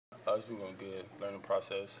It's been going good. Learning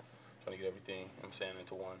process, trying to get everything,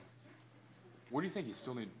 into one. What do you think you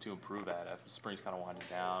still need to improve at after spring's kind of winding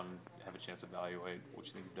down? Have a chance to evaluate what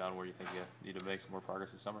you think you've done, where you think you need to make some more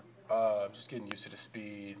progress this summer? Just getting used to the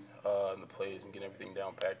speed and the plays and getting everything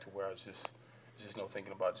down packed to where it's just no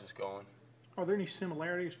thinking about just going. Are there any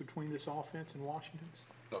similarities between this offense and Washington's?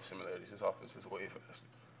 No similarities. This offense is way faster.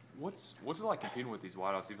 What's it like competing with these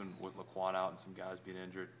wideouts, even with Laquan out and some guys being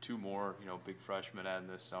injured? Two more, big freshmen adding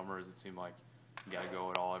this summer. Does it seem like you got to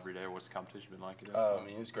go it all every day? What's the competition been like?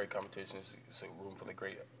 It's great competition. It's a room full of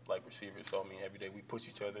great receivers. So every day we push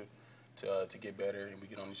each other to get better, and we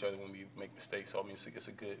get on each other when we make mistakes. So it's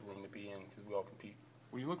a good room to be in because we all compete.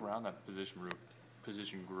 When you look around that position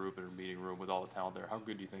group or meeting room with all the talent there, how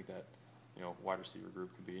good do you think that wide receiver group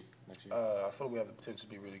could be next year? I feel like we have the potential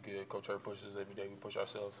to be really good. Coach Hurt pushes us every day. We push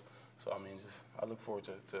ourselves. So I look forward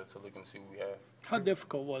to looking to see what we have. How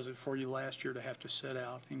difficult was it for you last year to have to sit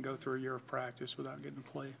out and go through a year of practice without getting to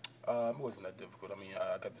play? It wasn't that difficult.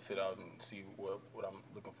 I got to sit out and see what I'm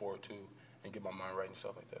looking forward to and get my mind right and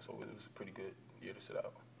stuff like that. So it was a pretty good year to sit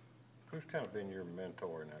out. Who's kind of been your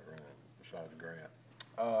mentor in that room besides Grant?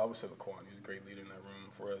 I would say Laquan. He's a great leader in that room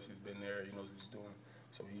for us. He's been there. He knows what he's doing.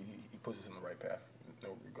 So he puts us in the right path. Know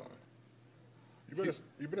where we're going.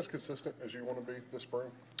 You've been as consistent as you want to be this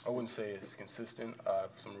spring? I wouldn't say it's consistent. I have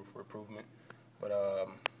some room for improvement. But,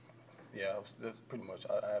 that's pretty much.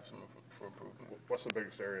 I have some room for improvement. What's the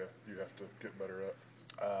biggest area you have to get better at?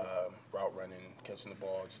 Route running, catching the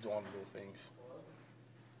ball, just doing all the little things.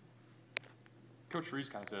 Coach Reese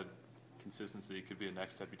kind of said consistency could be the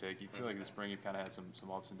next step you take. You feel like this spring you've kind of had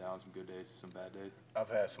some ups and downs, some good days, some bad days? I've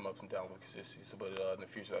had some ups and downs with consistency, but in the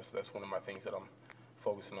future, that's one of my things that I'm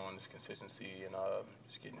focusing on is consistency and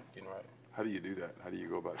just getting right. How do you do that? How do you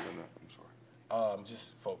go about doing that? I'm sorry.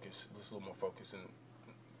 Just focus, just a little more focus and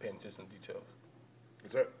paying attention to details.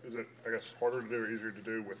 Is it I guess harder to do or easier to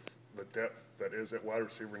do with the depth that is at wide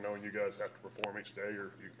receiver, knowing you guys have to perform each day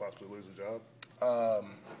or you could possibly lose a job?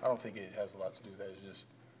 I don't think it has a lot to do with that. It's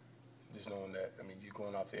just knowing that. You're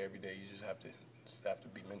going out there every day. You just have to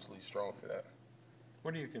be mentally strong for that.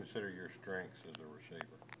 What do you consider your strengths as a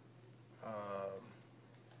receiver?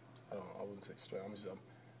 I wouldn't say strength.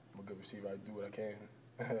 I'm a good receiver. I do what I can.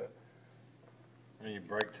 And you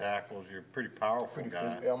break tackles. You're a pretty powerful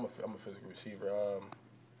guy. I'm a physical receiver.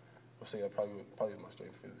 I'll say that probably my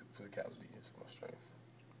strength. Physicality is my strength.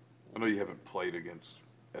 I know you haven't played against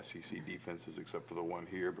SEC defenses except for the one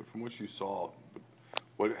here, but from what you saw,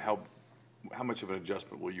 how much of an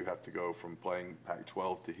adjustment will you have to go from playing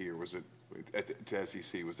Pac-12 to here? Was it to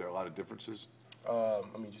SEC? Was there a lot of differences? You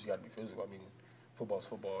just got to be physical. Football's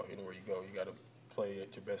football. Anywhere you go, you got to play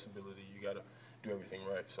at your best ability. You got to do everything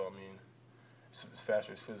right. So it's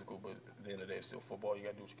faster, it's physical, but at the end of the day, it's still football. You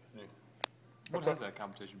got to do what you got to do. What has that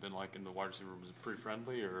competition been like in the wide receiver room? Is it pretty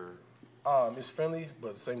friendly or? It's friendly, but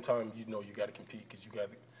at the same time, you got to compete because you got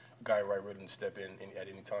a guy right ready to step in at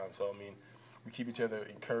any time. So we keep each other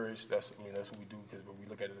encouraged. That's what we do because we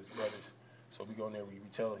look at it as brothers. So we go in there, we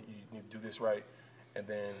tell you need to do this right, and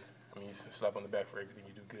then you slap on the back for everything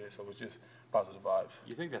you do good. So it's just positive vibes.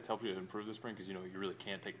 You think that's helped you to improve this spring because you really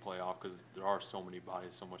can't take a play off because there are so many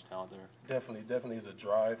bodies, so much talent there? Definitely is a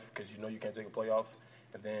drive because you can't take a play off,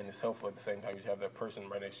 and then it's helpful at the same time. You have that person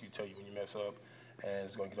right next to you tell you when you mess up, and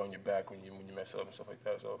it's going to get on your back when you mess up and stuff like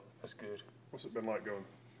that. So that's good. What's it been like going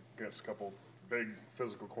against a couple big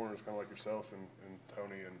physical corners, kind of like yourself and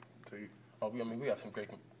Tony and T? We have some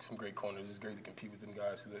great corners. It's great to compete with them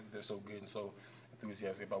guys because they're so good and so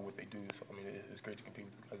enthusiastic about what they do. So it's great to compete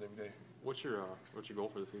with these guys every day. What's your goal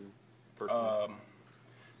for the season? Personally,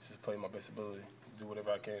 just play my best ability, do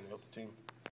whatever I can to help the team.